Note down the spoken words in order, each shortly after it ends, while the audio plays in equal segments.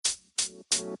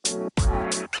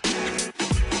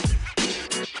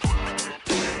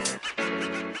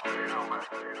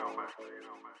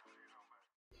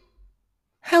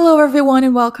Hello, everyone,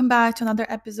 and welcome back to another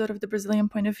episode of the Brazilian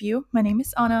Point of View. My name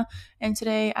is Anna, and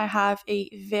today I have a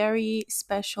very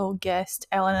special guest,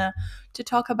 Elena, to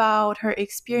talk about her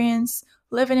experience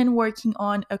living and working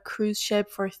on a cruise ship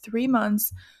for 3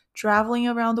 months, traveling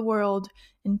around the world,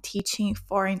 and teaching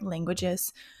foreign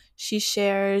languages. She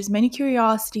shares many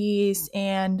curiosities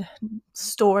and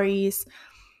stories,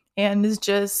 and is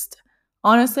just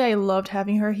honestly, I loved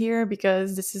having her here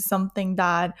because this is something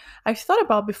that I've thought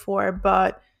about before,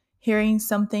 but hearing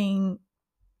something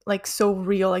like so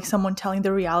real, like someone telling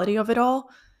the reality of it all,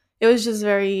 it was just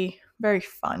very, very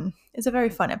fun. It's a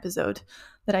very fun episode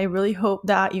that I really hope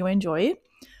that you enjoy.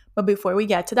 But before we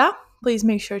get to that, please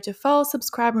make sure to follow,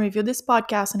 subscribe, and review this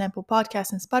podcast on Apple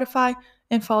Podcasts and Spotify,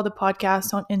 and follow the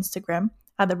podcast on Instagram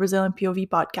at the Brazilian POV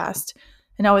Podcast.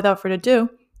 And now, without further ado,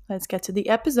 let's get to the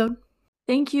episode.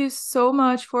 Thank you so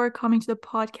much for coming to the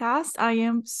podcast. I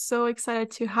am so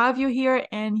excited to have you here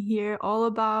and hear all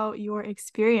about your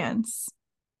experience.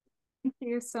 Thank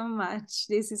you so much.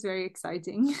 This is very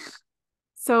exciting.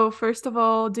 So, first of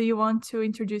all, do you want to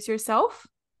introduce yourself?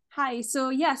 Hi.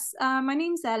 So yes, my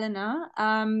name's Elena.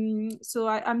 I'm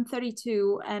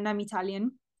 32 and I'm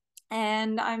Italian,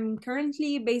 and I'm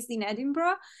currently based in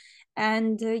Edinburgh.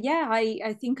 And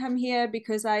I think I'm here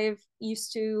because I've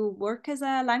used to work as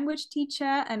a language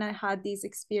teacher, and I had this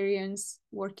experience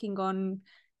working on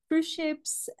cruise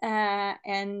ships,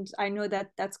 and I know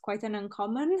that that's quite an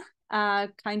uncommon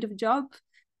kind of job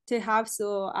to have.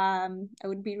 So I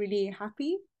would be really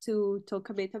happy to talk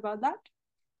a bit about that.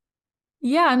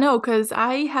 Yeah, no, because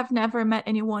I have never met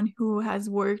anyone who has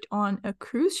worked on a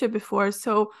cruise ship before.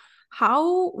 So,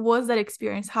 how was that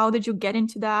experience? How did you get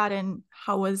into that, and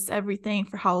how was everything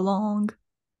for how long?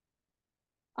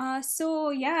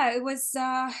 It was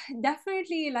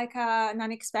definitely like an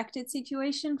unexpected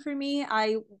situation for me.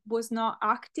 I was not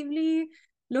actively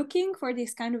looking for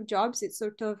this kind of jobs. It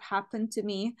sort of happened to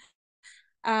me.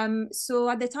 So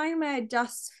at the time, I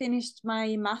just finished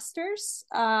my master's,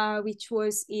 which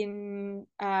was in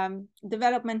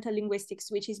developmental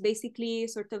linguistics, which is basically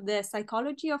sort of the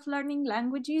psychology of learning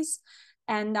languages.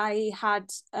 And I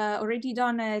had already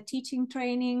done a teaching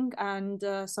training and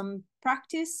some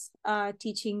practice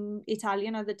teaching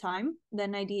Italian at the time.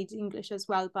 Then I did English as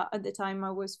well, but at the time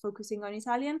I was focusing on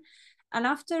Italian. And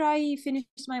after I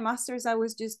finished my master's, I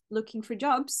was just looking for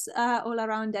jobs all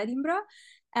around Edinburgh.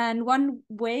 And one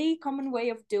common way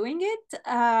of doing it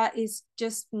is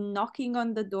just knocking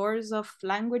on the doors of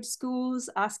language schools,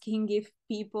 asking if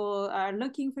people are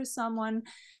looking for someone.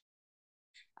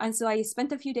 And so I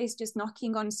spent a few days just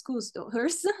knocking on schools'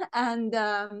 doors, and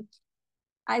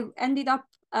I ended up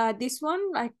this one.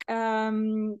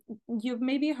 You've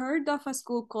maybe heard of a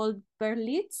school called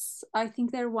Berlitz. I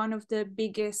think they're one of the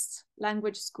biggest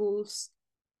language schools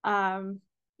in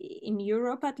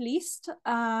Europe, at least.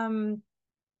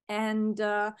 And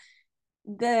the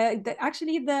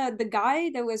guy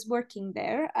that was working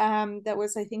there, that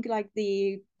was, I think, like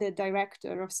the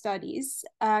director of studies,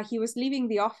 he was leaving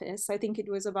the office. I think it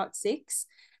was about 6,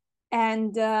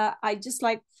 and I just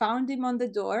like found him on the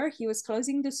door. He was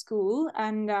closing the school,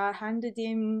 and handed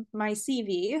him my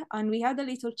CV, and we had a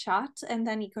little chat, and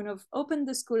then he kind of opened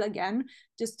the school again,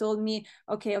 just told me,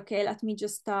 okay, let me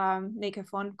just make a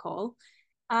phone call.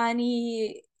 And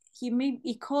he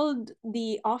called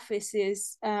the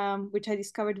offices, which I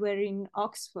discovered were in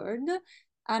Oxford,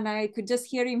 and I could just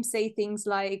hear him say things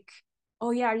like, "Oh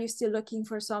yeah, are you still looking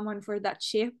for someone for that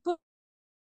ship?"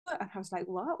 And I was like,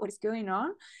 "What is going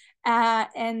on?" uh,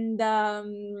 and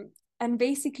um, and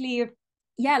basically,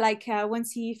 yeah, like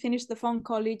once he finished the phone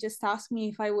call, he just asked me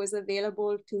if I was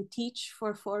available to teach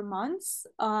for 4 months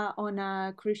on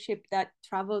a cruise ship that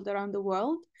traveled around the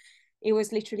world. It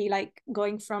was literally like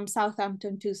going from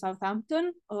Southampton to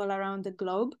Southampton all around the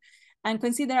globe. And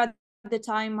consider at the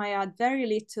time I had very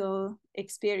little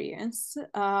experience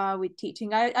with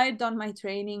teaching. I had done my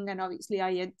training, and obviously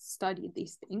I had studied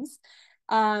these things.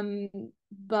 Um,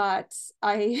 but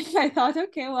I I thought,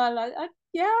 okay, well,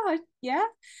 yeah,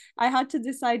 I had to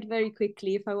decide very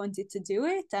quickly if I wanted to do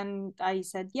it, and I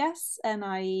said yes, and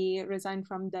I resigned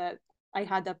from the. I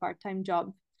had a part-time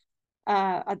job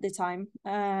at the time,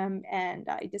 and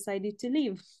I decided to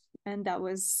leave, and that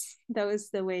was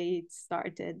the way it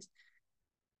started.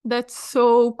 That's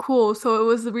so cool. So it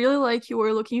was really like you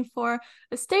were looking for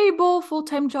a stable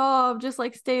full-time job, just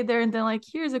like stay there and then like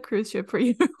here's a cruise ship for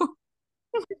you.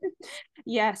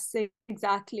 Yes,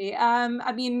 exactly.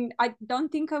 I mean, I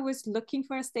don't think I was looking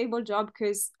for a stable job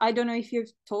because I don't know if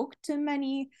you've talked to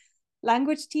many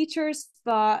language teachers,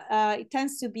 but it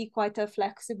tends to be quite a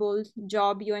flexible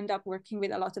job. You end up working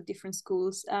with a lot of different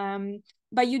schools,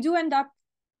 but you do end up,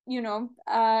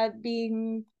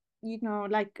 being,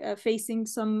 like facing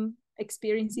some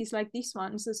experiences like this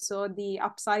one. So the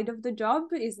upside of the job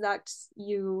is that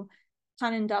you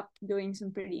can end up doing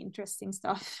some pretty interesting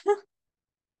stuff.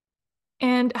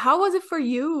 And how was it for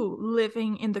you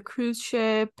living in the cruise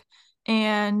ship?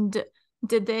 And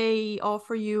did they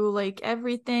offer you like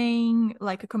everything,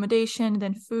 like accommodation,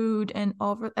 then food and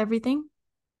all everything?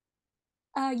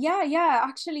 Yeah.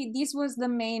 Actually, this was the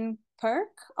main perk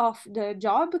of the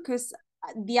job because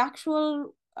the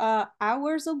actual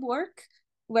hours of work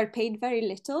were paid very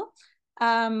little.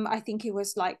 I think it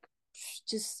was like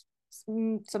just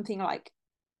something like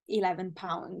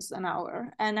 £11 an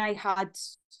hour, and I had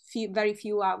very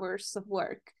few hours of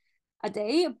work a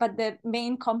day. But the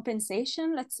main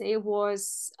compensation, let's say,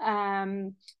 was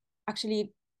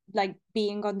actually like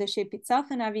being on the ship itself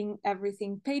and having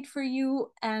everything paid for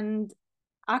you. And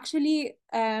actually,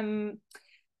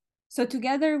 so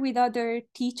together with other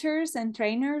teachers and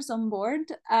trainers on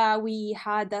board, we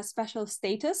had a special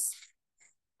status.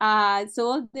 So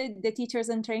all the teachers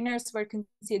and trainers were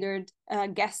considered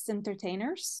guest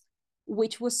entertainers,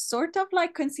 which was sort of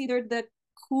like considered the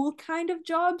cool kind of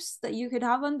jobs that you could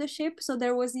have on the ship. So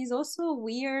there was this also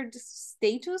weird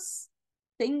status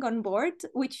thing on board,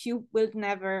 which you will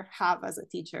never have as a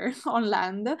teacher on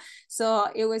land. So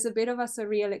it was a bit of a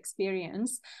surreal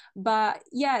experience. But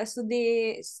yeah, so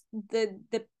the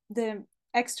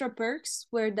extra perks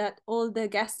were that all the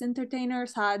guest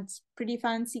entertainers had pretty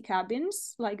fancy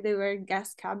cabins, like they were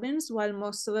guest cabins, while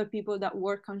most of the people that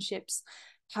work on ships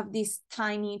have these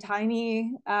tiny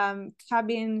cabins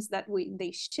that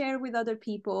they share with other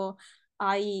people.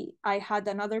 I had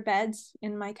another bed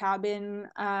in my cabin,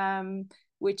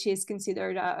 which is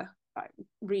considered a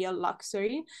real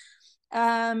luxury.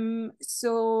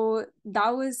 So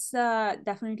that was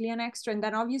definitely an extra. And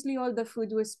then obviously all the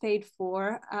food was paid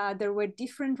for. There were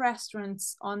different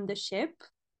restaurants on the ship,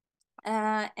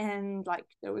 and like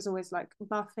there was always like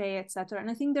buffet, etc. And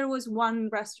I think there was one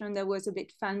restaurant that was a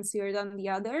bit fancier than the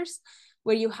others,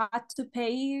 where you had to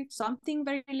pay something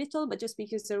very little, but just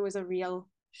because there was a real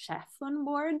chef on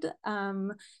board.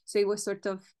 So it was sort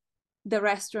of the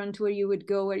restaurant where you would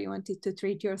go where you wanted to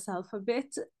treat yourself a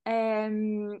bit.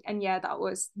 And yeah, that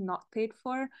was not paid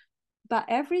for, but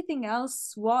everything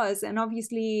else was. And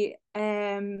obviously,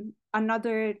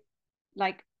 another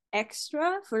like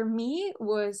extra for me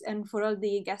was, and for all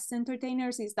the guest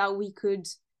entertainers, is that we could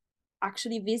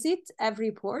actually visit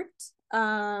every port,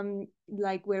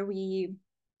 like where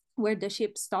the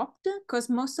ship stopped, because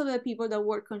most of the people that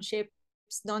work on ships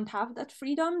don't have that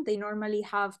freedom. They normally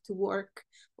have to work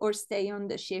or stay on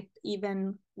the ship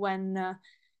even when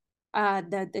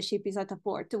the ship is at a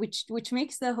port, which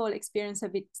makes the whole experience a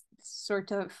bit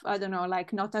sort of, I don't know,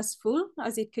 like not as full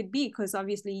as it could be, because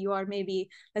obviously you are maybe,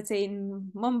 let's say,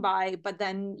 in Mumbai, but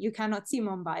then you cannot see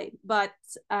Mumbai. But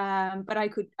I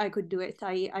could do it.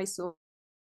 I saw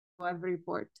every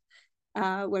port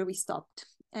where we stopped,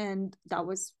 and that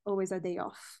was always a day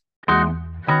off.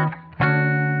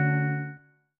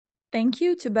 Thank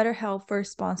you to BetterHelp for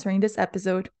sponsoring this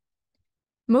episode.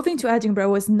 Moving to Edinburgh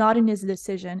was not an easy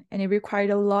decision, and it required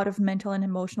a lot of mental and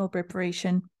emotional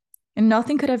preparation. And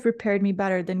nothing could have prepared me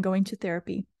better than going to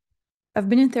therapy. I've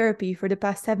been in therapy for the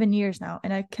past 7 years now,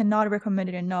 and I cannot recommend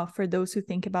it enough for those who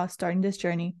think about starting this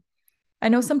journey. I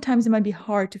know sometimes it might be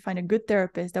hard to find a good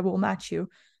therapist that will match you,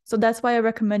 so that's why I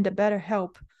recommend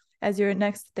BetterHelp as your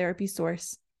next therapy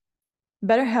source.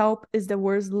 BetterHelp is the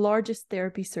world's largest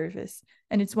therapy service,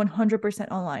 and it's 100%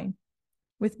 online.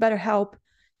 With BetterHelp,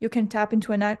 you can tap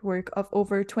into a network of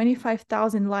over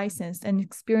 25,000 licensed and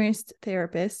experienced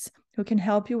therapists who can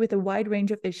help you with a wide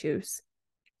range of issues.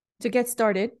 To get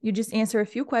started, you just answer a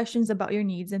few questions about your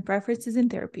needs and preferences in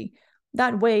therapy.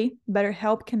 That way,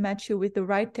 BetterHelp can match you with the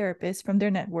right therapist from their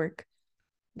network.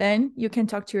 Then you can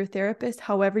talk to your therapist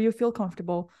however you feel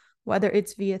comfortable, whether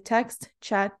it's via text,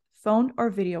 chat, phone,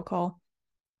 or video call.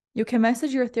 You can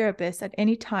message your therapist at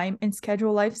any time and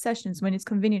schedule live sessions when it's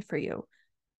convenient for you.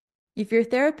 If your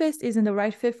therapist isn't the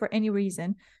right fit for any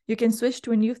reason, you can switch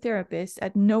to a new therapist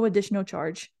at no additional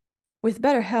charge. With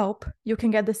BetterHelp, you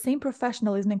can get the same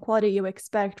professionalism and quality you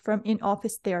expect from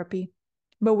in-office therapy,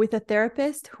 but with a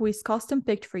therapist who is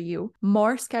custom-picked for you,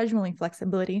 more scheduling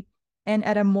flexibility, and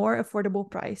at a more affordable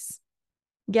price.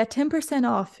 Get 10%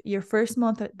 off your first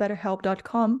month at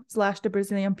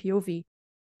betterhelp.com/thebrazilianpov.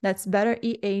 That's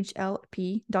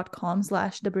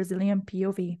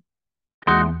betterehlp.com/thebrazilianpov.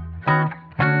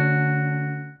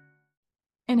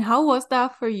 And how was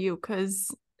that for you? Because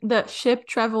the ship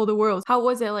travel the world. How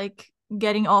was it like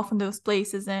getting off in those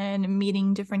places and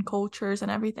meeting different cultures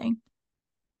and everything?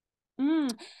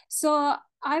 Mm. So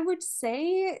I would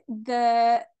say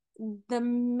the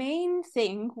main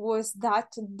thing was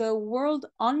that the world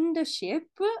on the ship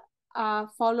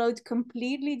followed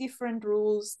completely different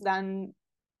rules than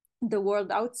the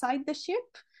world outside the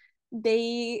ship.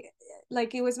 They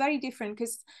like it was very different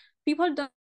because people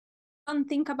don't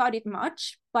think about it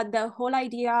much, but the whole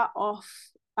idea of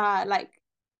like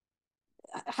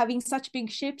having such big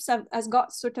ships has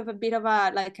got sort of a bit of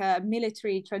a like a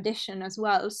military tradition as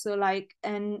well. So like,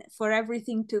 and for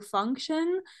everything to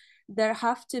function, there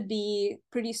have to be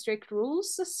pretty strict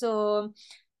rules. So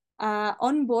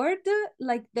on board,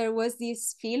 like there was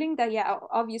this feeling that yeah,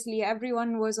 obviously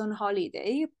everyone was on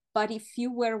holiday, but if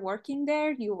you were working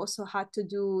there, you also had to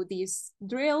do these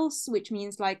drills, which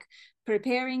means like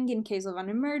preparing in case of an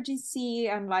emergency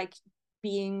and like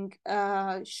being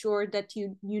sure that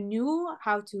you knew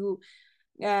how to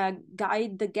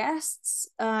guide the guests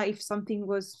if something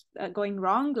was going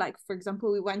wrong. Like for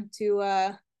example, we went to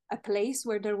a place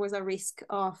where there was a risk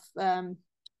of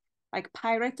like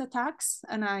pirate attacks,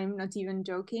 and I'm not even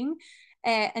joking.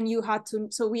 And you had to,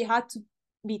 so we had to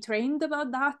be trained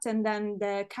about that, and then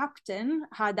the captain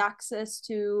had access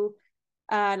to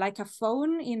like a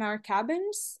phone in our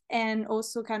cabins and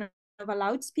also kind of a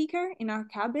loudspeaker in our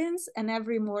cabins, and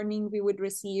every morning we would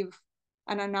receive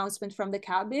an announcement from the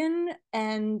cabin,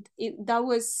 and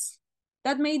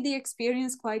that made the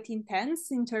experience quite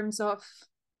intense in terms of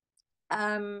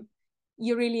um,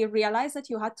 you really realize that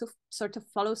you had to sort of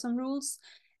follow some rules.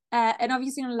 And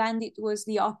obviously on land, it was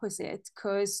the opposite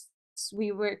because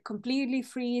we were completely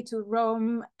free to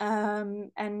roam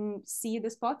and see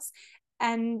the spots.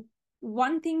 And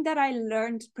one thing that I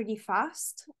learned pretty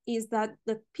fast is that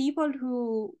the people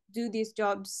who do these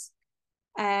jobs,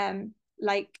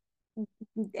 like,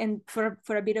 and for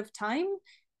a bit of time,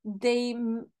 they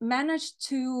managed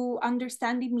to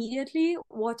understand immediately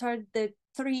what are the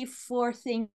 3 4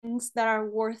 things that are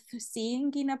worth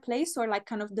seeing in a place, or like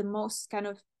kind of the most kind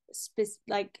of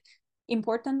like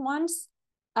important ones,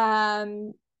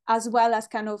 um as well as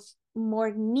kind of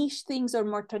more niche things or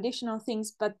more traditional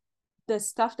things, but the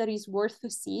stuff that is worth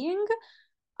seeing.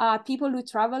 People who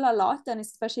travel a lot, and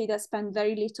especially that spend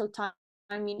very little time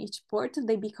in each port,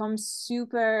 they become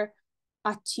super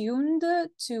attuned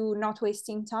to not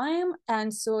wasting time.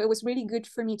 And so it was really good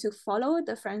for me to follow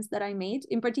the friends that I made.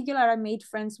 In particular, I made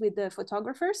friends with the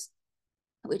photographers,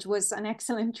 which was an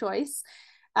excellent choice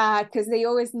because they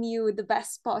always knew the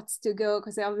best spots to go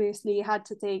because they obviously had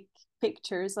to take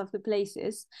pictures of the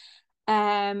places.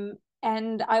 And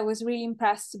I was really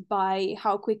impressed by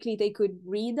how quickly they could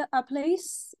read a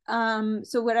place.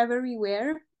 So wherever we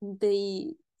were,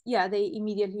 yeah, they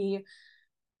immediately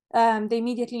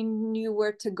knew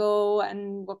where to go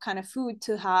and what kind of food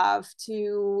to have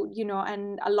to,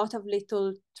 and a lot of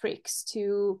little tricks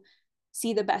to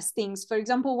see the best things. For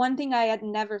example, one thing I had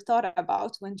never thought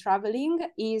about when traveling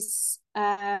is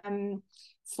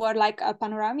for like a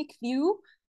panoramic view,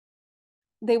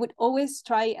 they would always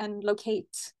try and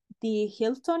locate the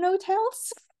Hilton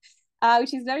hotels,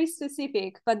 which is very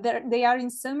specific, but they are in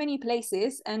so many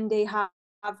places, and they have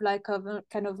like a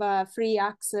kind of a free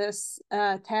access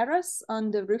terrace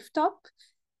on the rooftop,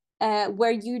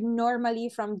 where you normally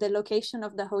from the location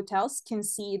of the hotels can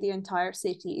see the entire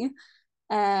city.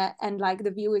 And like the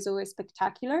view is always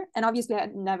spectacular. And obviously, I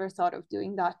had never thought of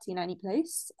doing that in any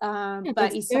place. Yeah, But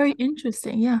that's it's very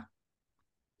interesting. Yeah.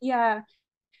 yeah.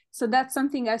 So that's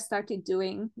something I started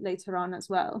doing later on as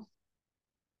well.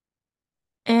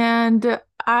 And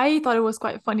I thought it was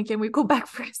quite funny. Can we go back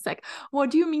for a sec?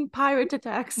 What do you mean pirate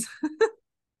attacks?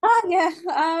 Ah,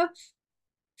 yeah.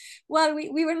 Well,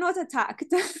 we were not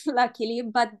attacked, luckily,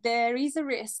 but there is a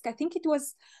risk. I think it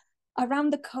was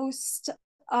around the coast.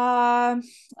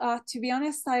 To be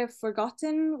honest, I have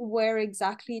forgotten where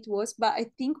exactly it was, but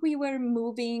I think we were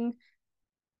moving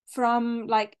from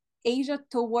like Asia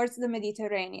towards the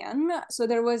Mediterranean. So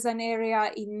there was an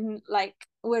area in like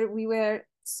where we were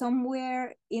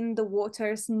somewhere in the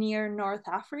waters near North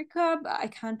Africa, but I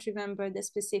can't remember the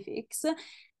specifics.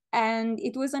 And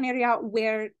it was an area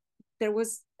where there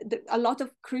was a lot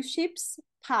of cruise ships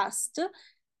passed,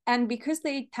 and because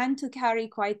they tend to carry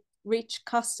quite rich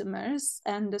customers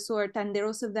and the sort, and they're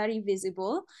also very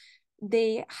visible,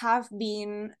 they have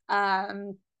been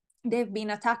they've been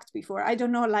attacked before. I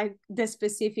don't know like the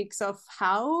specifics of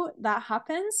how that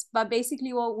happens, but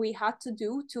basically what we had to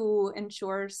do to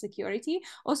ensure security,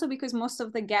 also because most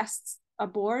of the guests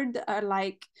aboard are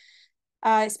like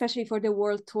especially for the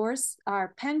world tours,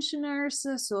 are pensioners,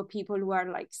 so people who are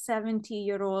like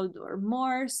 70-year-old or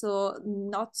more, so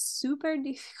not super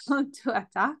difficult to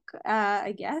attack,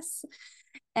 I guess.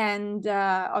 And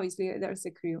obviously there's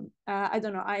a crew. I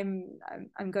don't know,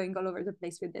 I'm going all over the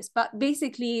place with this, but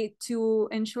basically to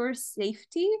ensure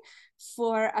safety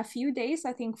for a few days,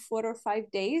 I think 4 or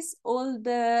 5 days, all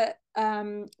the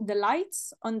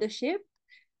lights on the ship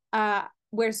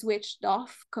were switched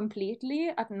off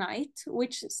completely at night,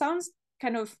 which sounds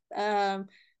kind of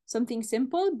something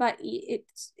simple, but it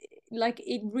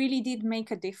really did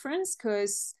make a difference,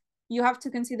 because you have to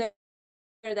consider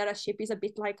that a ship is a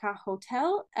bit like a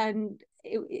hotel, and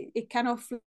it kind of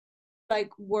like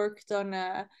worked on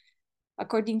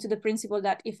according to the principle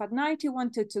that if at night you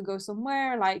wanted to go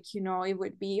somewhere, like, you know, it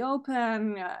would be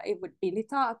open, it would be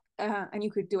lit up, and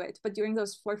you could do it. But during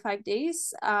those 4 or 5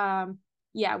 days,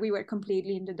 yeah, we were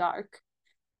completely in the dark,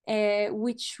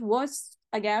 which was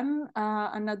again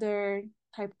another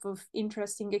type of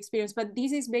interesting experience. But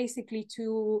this is basically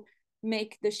to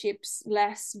make the ships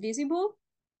less visible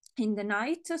in the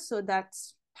night so that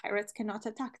pirates cannot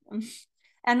attack them.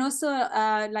 And also,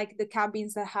 like the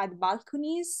cabins that had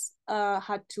balconies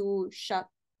had to shut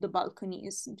the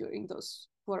balconies during those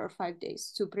 4 or 5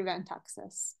 days to prevent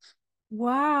access.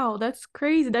 Wow, that's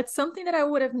crazy. That's something that I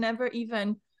would have never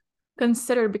even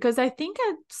considered because I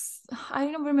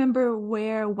don't remember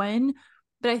where, when,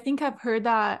 but I think I've heard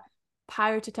that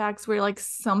pirate attacks were like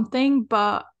something,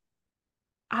 but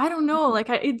I don't know,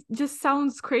 it just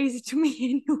sounds crazy to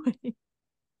me anyway.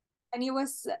 And it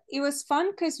was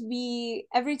fun because we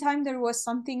every time there was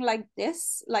something like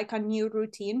this, like a new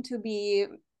routine to be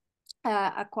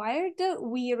acquired,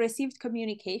 we received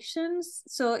communications.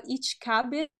 So each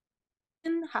cabin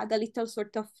had a little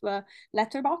sort of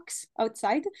letterbox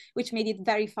outside, which made it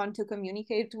very fun to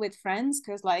communicate with friends,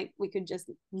 because like we could just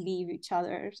leave each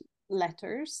other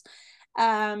letters.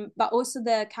 But also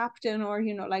the captain, or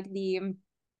like the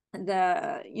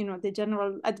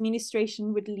general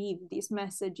administration would leave these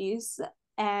messages,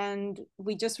 and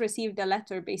we just received a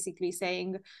letter basically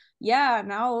saying, yeah,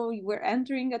 now we're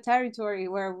entering a territory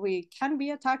where we can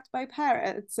be attacked by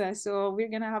pirates, so we're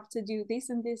gonna have to do this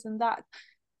and this and that.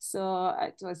 So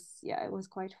it was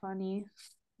quite funny.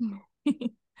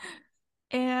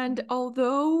 And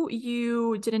although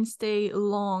you didn't stay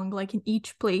long, like in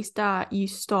each place that you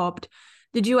stopped,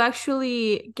 did you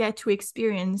actually get to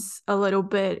experience a little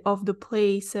bit of the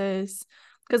places?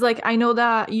 Because like I know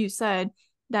that you said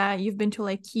that you've been to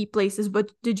like key places,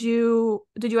 but did you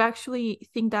actually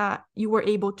think that you were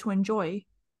able to enjoy?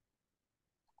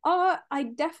 Oh, I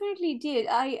definitely did.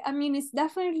 I mean, it's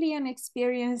definitely an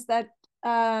experience that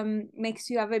makes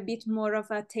you have a bit more of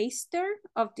a taster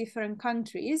of different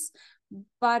countries.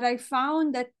 But I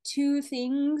found that two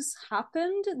things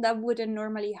happened that wouldn't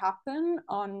normally happen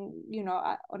on,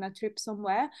 on a trip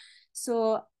somewhere.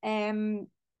 So,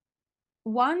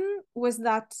 one was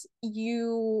that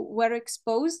you were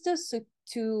exposed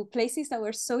to places that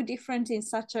were so different in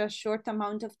such a short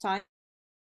amount of time.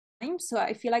 So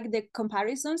I feel like the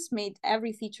comparisons made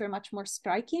every feature much more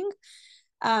striking.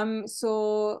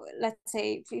 So let's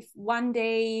say if one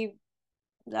day,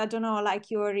 I don't know, like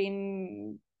you're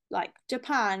in like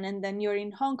Japan and then you're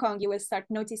in Hong Kong, you will start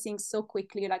noticing so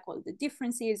quickly like all the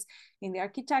differences in the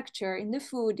architecture, in the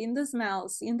food, in the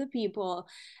smells, in the people.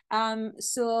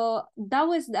 So that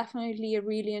was definitely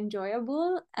really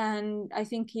enjoyable, and I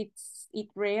think it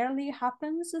rarely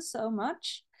happens so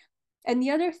much. And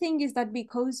the other thing is that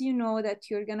because you know that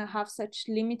you're going to have such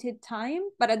limited time,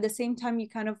 but at the same time, you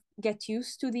kind of get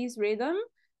used to this rhythm.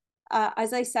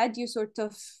 As I said, you sort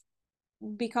of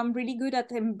become really good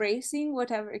at embracing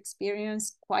whatever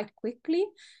experience quite quickly.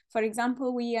 For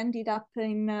example, we ended up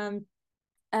in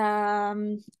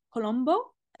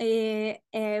Colombo, where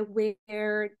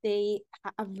they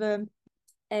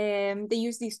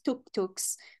use these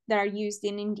tuk-tuks that are used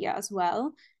in India as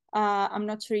well. I'm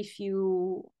not sure if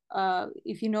you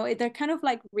know it. They're kind of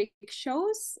like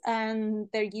rickshaws, and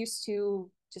they're used to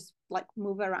just like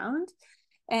move around.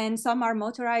 And some are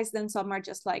motorized, and some are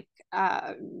just like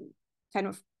kind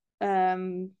of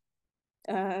um,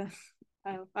 uh,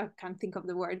 I can't think of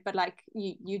the word, but like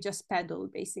you just pedal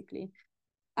basically.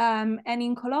 And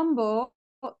in Colombo,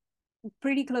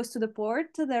 pretty close to the port,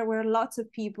 there were lots of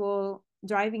people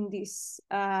driving these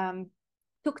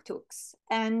tuk-tuks,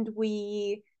 and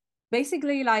we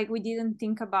basically like we didn't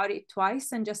think about it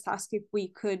twice and just asked if we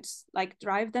could like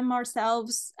drive them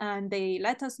ourselves, and they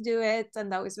let us do it,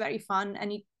 and that was very fun.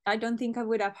 And I don't think I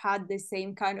would have had the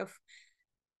same kind of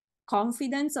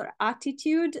confidence or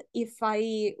attitude if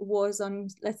I was on,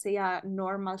 let's say, a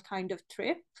normal kind of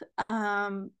trip.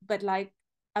 But like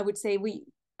I would say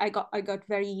I got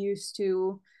very used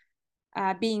to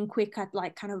being quick at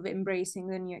like kind of embracing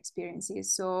the new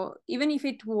experiences. So even if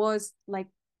it was like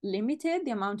limited,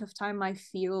 the amount of time I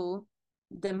feel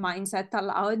the mindset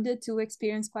allowed to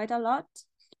experience quite a lot.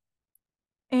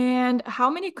 And how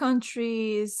many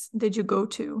countries did you go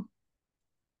to?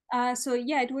 So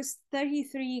yeah, it was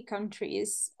 33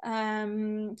 countries.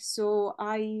 So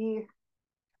I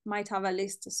might have a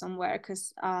list somewhere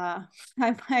because I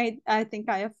think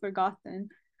I have forgotten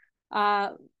uh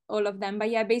all of them.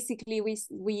 But yeah, basically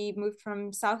we moved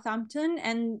from Southampton,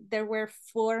 and there were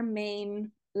four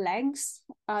main legs,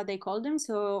 they called them.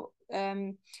 So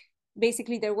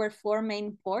basically there were four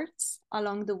main ports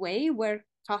along the way where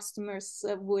customers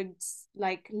would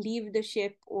like leave the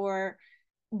ship or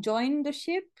join the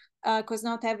ship, because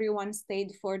not everyone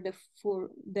stayed for the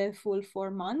full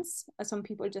 4 months. Some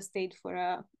people just stayed for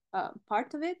a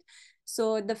part of it.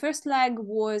 So the first leg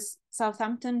was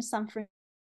Southampton, San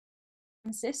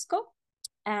Francisco,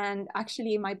 and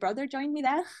actually my brother joined me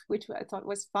there, which I thought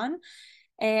was fun.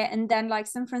 And then like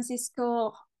San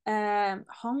Francisco,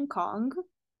 Hong Kong,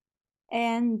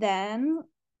 and then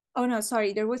oh no,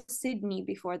 sorry, there was Sydney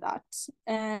before that.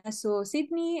 So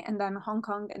Sydney, and then Hong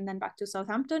Kong, and then back to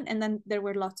Southampton, and then there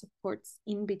were lots of ports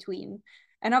in between,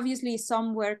 and obviously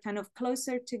some were kind of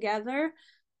closer together,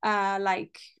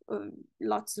 like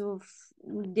lots of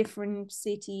different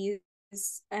cities,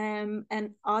 and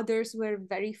others were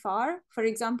very far. For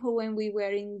example, when we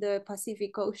were in the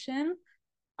Pacific Ocean,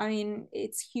 I mean,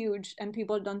 it's huge and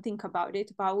people don't think about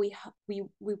it, but we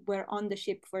were on the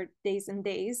ship for days and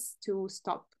days to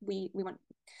stop.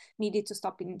 Needed to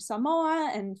stop in Samoa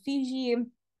and Fiji,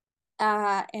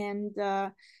 and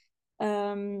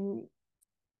um,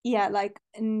 yeah, like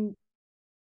and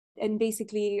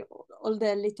basically all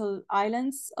the little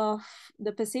islands of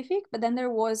the Pacific. But then there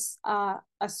was a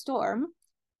storm,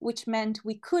 which meant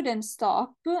we couldn't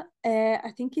stop.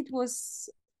 I think it was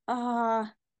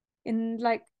in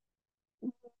like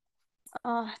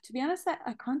to be honest,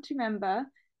 I can't remember,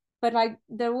 but like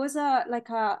there was a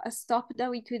stop that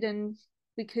we couldn't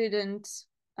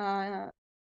uh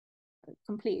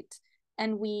complete,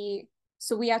 and we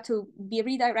had to be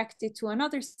redirected to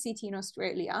another city in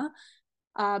Australia.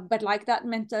 But like that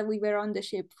meant that we were on the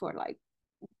ship for like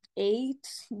 8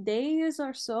 days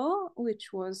or so,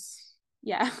 which was,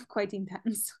 yeah, quite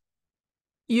intense.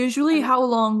 Usually, And how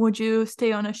long would you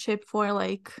stay on a ship for,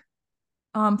 like,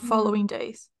 mm, following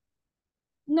days?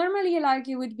 normally like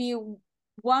it would be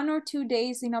 1 or 2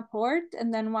 days in a port,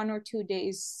 and then 1 or 2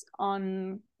 days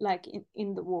on like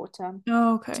in the water.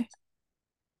 Oh, okay.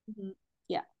 Mhm.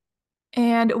 Yeah.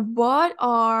 And what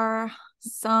are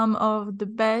some of the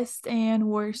best and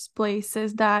worst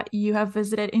places that you have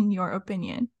visited in your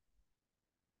opinion?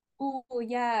 Oh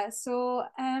yeah. So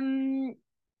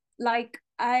like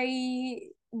I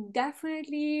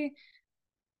definitely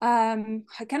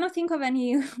I cannot think of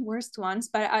any worst ones,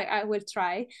 but I will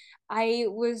try. I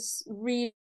was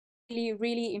really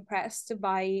really impressed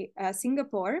by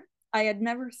Singapore. I had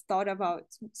never thought about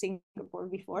Singapore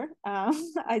before.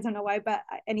 I don't know why,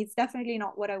 and it's definitely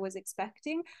not what I was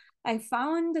expecting. I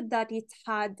found that it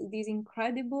had this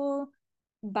incredible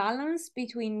balance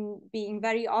between being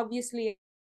very obviously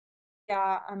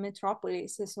a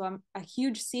metropolis, so a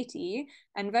huge city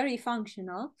and very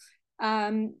functional.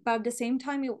 But at the same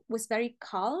time, it was very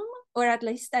calm, or at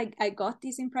least I got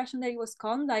this impression that it was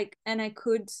calm. Like, and I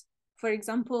could, for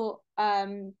example,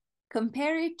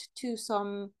 compare it to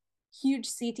some huge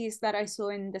cities that I saw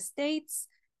in the States,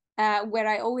 where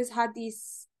I always had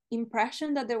this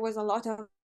impression that there was a lot of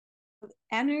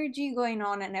energy going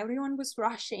on and everyone was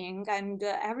rushing and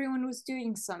everyone was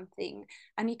doing something,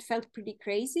 and it felt pretty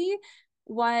crazy.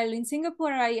 While in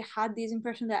Singapore, I had this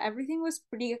impression that everything was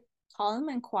pretty calm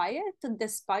and quiet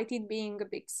despite it being a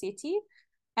big city.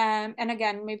 And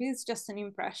again, maybe it's just an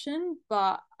impression,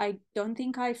 but I don't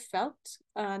think I felt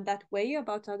that way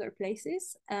about other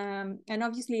places. And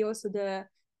obviously also the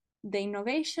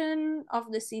innovation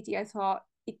of the city, I thought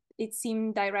it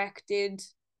seemed directed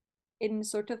in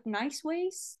sort of nice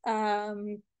ways.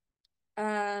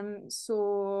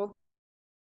 So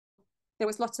there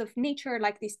was lots of nature,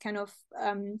 like this kind of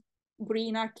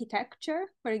green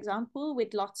architecture, for example,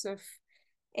 with lots of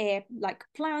like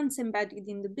plants embedded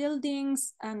in the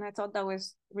buildings, and I thought that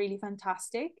was really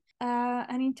fantastic.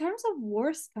 And in terms of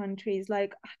worst countries,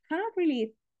 like I cannot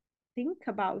really think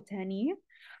about any.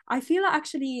 I feel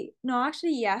actually no,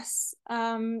 actually yes,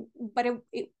 but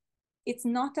it's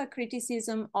not a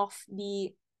criticism of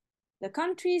the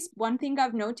countries. One thing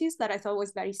I've noticed that I thought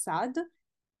was very sad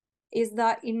is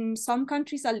that in some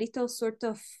countries, a little sort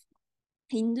of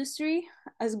industry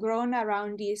has grown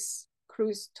around this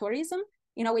cruise tourism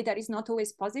in a way that is not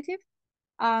always positive.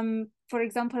 For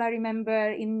example, I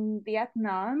remember in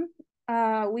Vietnam,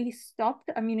 we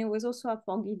stopped. I mean, it was also a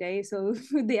foggy day, so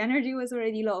the energy was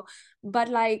already low. But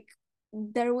like,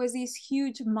 there was this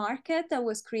huge market that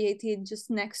was created just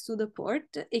next to the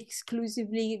port,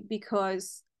 exclusively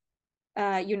because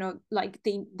like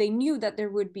they knew that there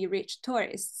would be rich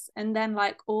tourists, and then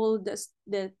like all the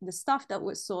stuff that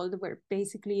was sold were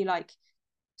basically like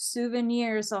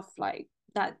souvenirs of like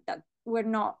that were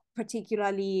not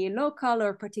particularly local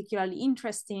or particularly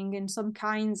interesting. And some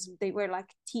kinds, they were like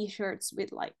t-shirts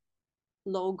with like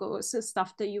logos,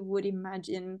 stuff that you would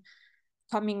imagine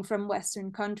coming from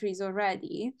Western countries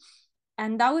already.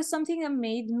 And that was something that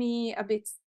made me a bit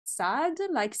sad,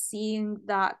 like seeing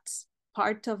that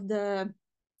part of the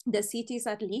cities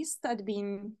at least had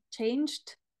been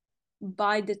changed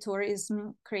by the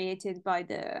tourism created by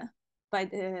the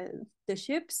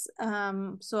ships.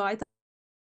 So I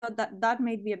thought that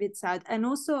made me a bit sad. And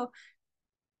also,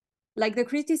 like, the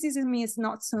criticism is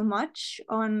not so much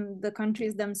on the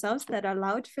countries themselves that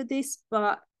allowed for this,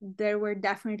 but there were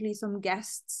definitely some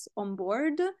guests on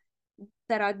board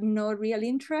that had no real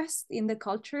interest in the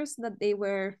cultures that they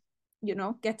were,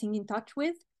 getting in touch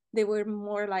with. They were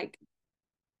more like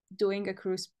doing a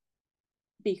cruise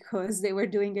because they were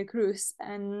doing a cruise,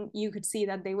 and you could see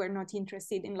that they were not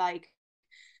interested in like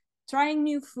trying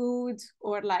new food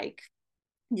or like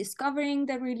discovering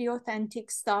the really authentic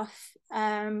stuff.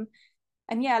 And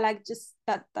yeah, like just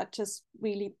that just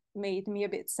really made me a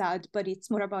bit sad, but it's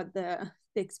more about the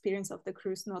experience of the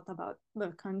cruise, not about the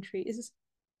countries.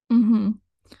 Mm-hmm.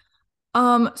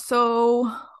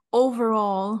 So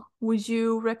overall, would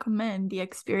you recommend the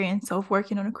experience of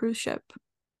working on a cruise ship?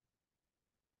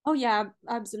 Oh yeah,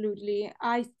 absolutely.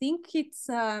 I think it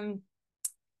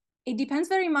depends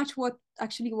very much what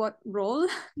role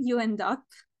you end up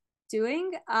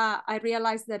doing. I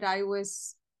realized that I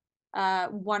was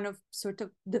one of sort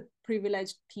of the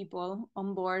privileged people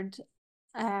on board,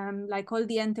 like all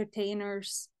the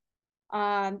entertainers,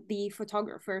 the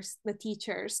photographers, the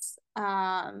teachers.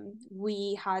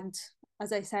 We had,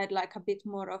 as I said, like a bit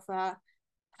more of a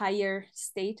higher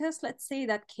status, let's say,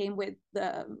 that came with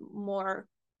the more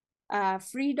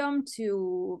freedom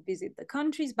to visit the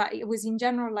countries. But it was in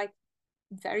general like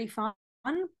very fun.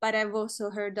 But I've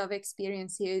also heard of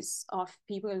experiences of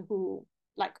people who,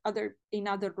 like, other in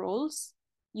other roles,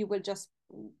 you will just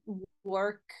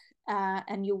work,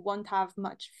 and you won't have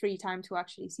much free time to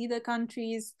actually see the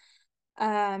countries.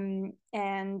 And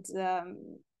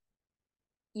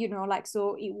like,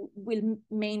 so it will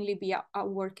mainly be a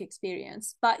work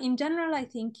experience. But in general, I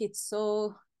think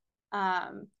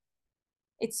um,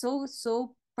 it's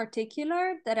so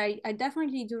particular that I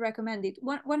definitely do recommend it.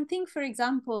 One thing, for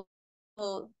example,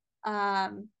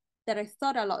 that I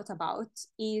thought a lot about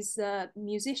is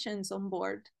musicians on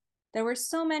board. There were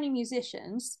so many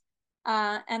musicians,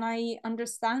 and I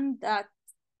understand that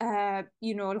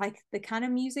like the kind of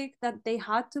music that they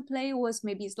had to play was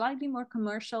maybe slightly more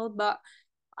commercial, but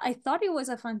I thought it was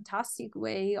a fantastic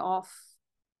way of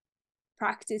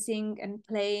practicing and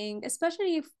playing,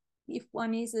 especially if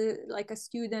one is like a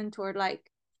student or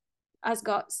like has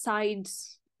got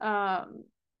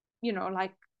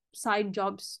like side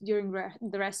jobs during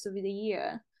the rest of the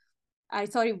year. I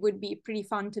thought it would be pretty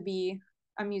fun to be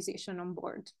a musician on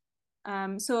board.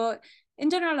 So in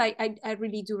general, I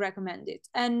really do recommend it.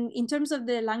 And in terms of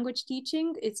the language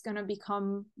teaching, it's going to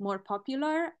become more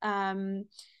popular,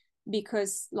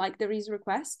 because like there is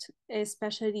request,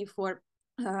 especially for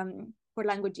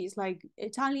languages like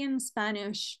Italian,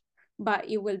 Spanish, but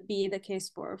it will be the case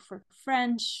for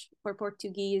French, for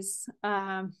Portuguese,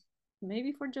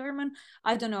 maybe for German.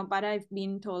 I don't know, but I've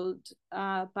been told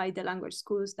by the language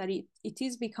schools that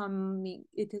it's becoming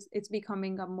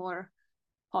a more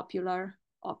popular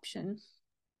option.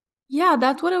 Yeah,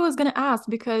 that's what I was gonna ask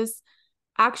because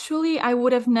actually I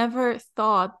would have never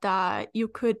thought that you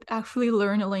could actually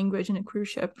learn a language in a cruise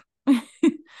ship.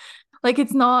 Like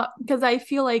it's not because I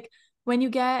feel like when you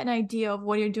get an idea of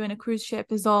what you're doing a cruise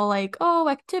ship is all like, oh,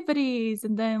 activities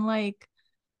and then like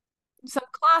some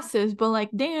classes, but like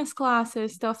dance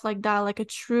classes, stuff like that, like a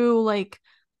true like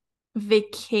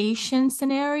vacation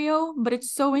scenario. But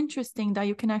it's so interesting that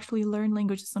you can actually learn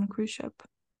languages on a cruise ship.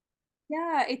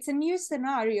 Yeah, it's a new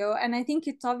scenario, and I think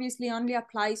it obviously only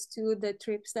applies to the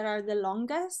trips that are the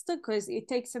longest because it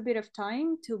takes a bit of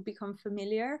time to become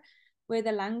familiar with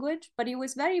the language. But it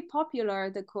was very popular,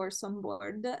 the course on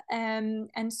board, and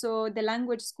so the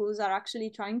language schools are actually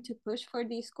trying to push for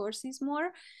these courses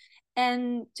more.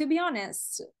 And to be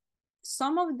honest,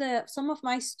 some of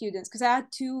my students, because I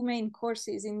had two main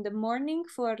courses in the morning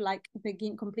for like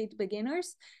complete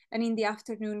beginners, and in the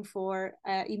afternoon for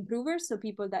improvers, so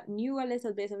people that knew a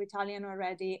little bit of Italian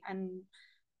already and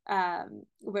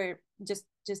were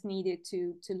just needed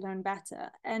to learn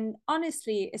better. And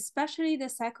honestly, especially the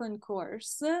second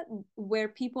course, where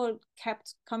people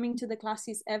kept coming to the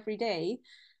classes every day,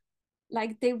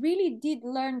 like they really did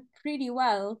learn pretty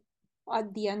well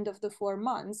at the end of the 4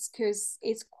 months, because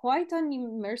it's quite an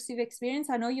immersive experience.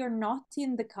 I know you're not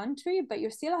in the country, but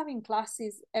you're still having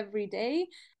classes every day,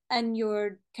 and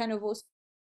you're kind of also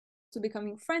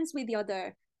becoming friends with the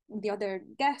other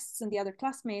guests and the other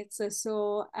classmates.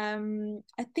 So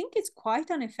I think it's quite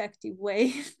an effective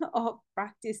way of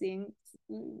practicing.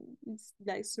 It's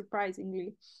like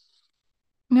surprisingly.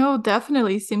 No,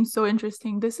 definitely seems so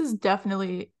interesting. This is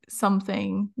definitely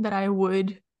something that I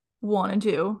would want to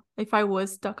do. If I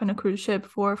was stuck on a cruise ship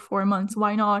for 4 months,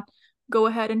 why not go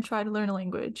ahead and try to learn a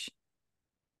language?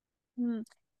 Mm.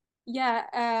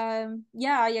 Yeah,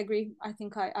 yeah, I agree. I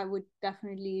think I would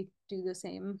definitely do the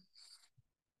same.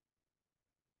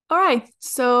 All right,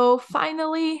 so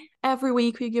finally, every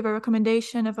week we give a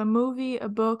recommendation of a movie, a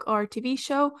book, or a TV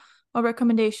show. What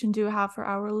recommendation do you have for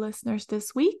our listeners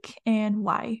this week and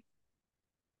why?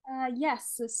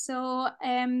 Yes, so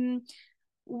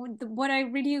what I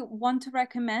really want to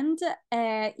recommend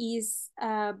is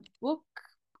a book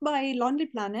by Lonely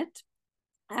Planet,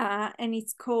 and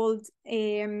it's called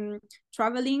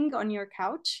Traveling on Your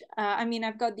Couch. I mean,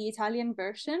 I've got the Italian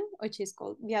version, which is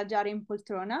called Viaggiare in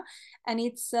Poltrona, and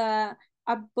it's a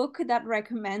book that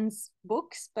recommends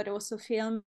books, but also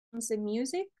films and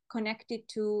music connected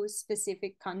to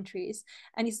specific countries.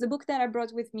 And it's the book that I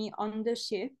brought with me on the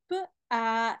ship,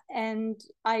 and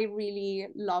I really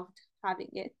loved having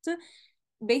it.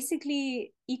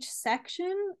 Basically, each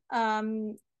section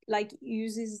like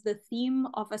uses the theme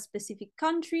of a specific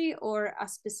country or a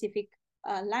specific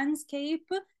landscape,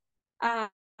 uh,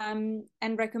 and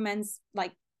recommends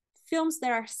like films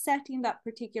that are set in that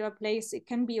particular place. It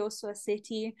can be also a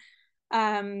city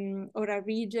or a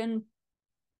region,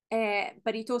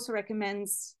 but it also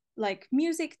recommends like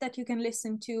music that you can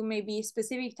listen to, maybe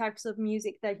specific types of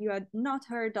music that you had not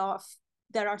heard of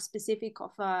that are specific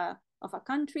of a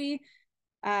country,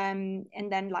 and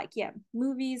then like yeah,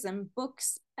 movies and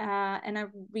books, and I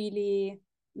really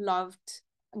loved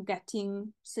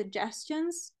getting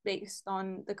suggestions based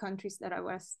on the countries that I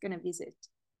was gonna visit.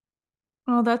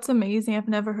 Oh, that's amazing. I've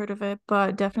never heard of it,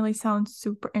 but definitely sounds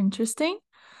super interesting.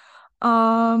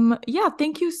 Yeah,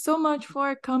 thank you so much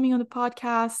for coming on the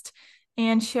podcast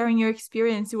and sharing your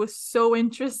experience. It was so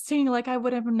interesting. Like I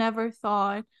would have never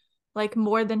thought like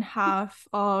more than half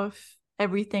of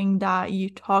everything that you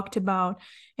talked about.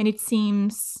 And it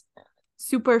seems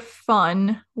super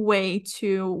fun way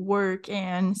to work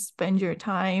and spend your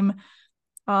time.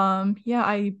 Yeah,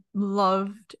 I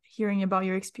loved hearing about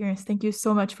your experience. Thank you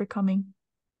so much for coming.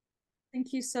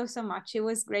 Thank you so much. It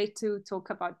was great to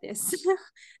talk about this.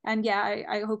 And yeah,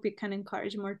 I hope it can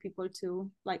encourage more people to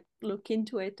like look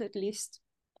into it at least.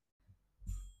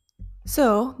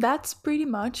 So that's pretty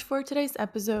much for today's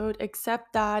episode,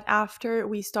 except that after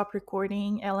we stopped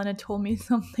recording, Elena told me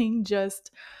something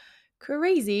just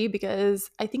crazy because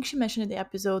I think she mentioned in the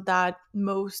episode that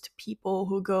most people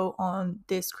who go on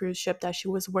this cruise ship that she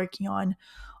was working on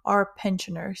are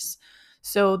pensioners.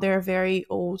 So they're very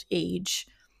old age.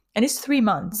 And it's 3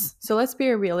 months. So let's be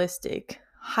realistic.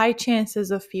 High chances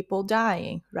of people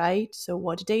dying, right? So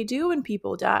what do they do when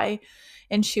people die?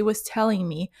 And she was telling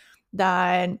me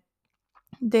that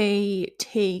they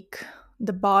take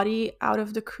the body out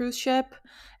of the cruise ship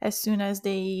as soon as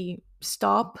they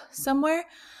stop somewhere.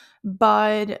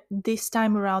 But this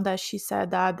time around, that she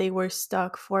said that they were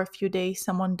stuck for a few days,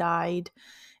 someone died,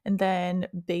 and then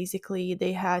basically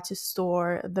they had to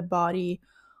store the body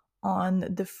on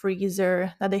the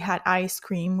freezer, that they had ice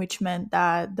cream, which meant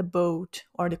that the boat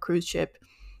or the cruise ship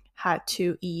had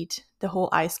to eat the whole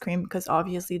ice cream because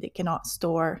obviously they cannot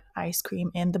store ice cream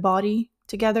and the body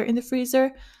together in the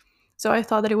freezer. So I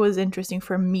thought that it was interesting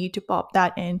for me to pop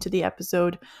that into the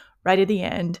episode right at the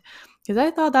end because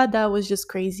I thought that that was just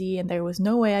crazy and there was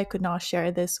no way I could not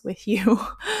share this with you.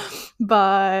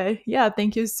 But yeah,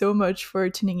 thank you so much for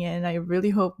tuning in. I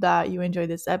really hope that you enjoyed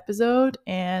this episode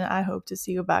and I hope to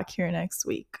see you back here next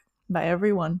week. Bye,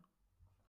 everyone.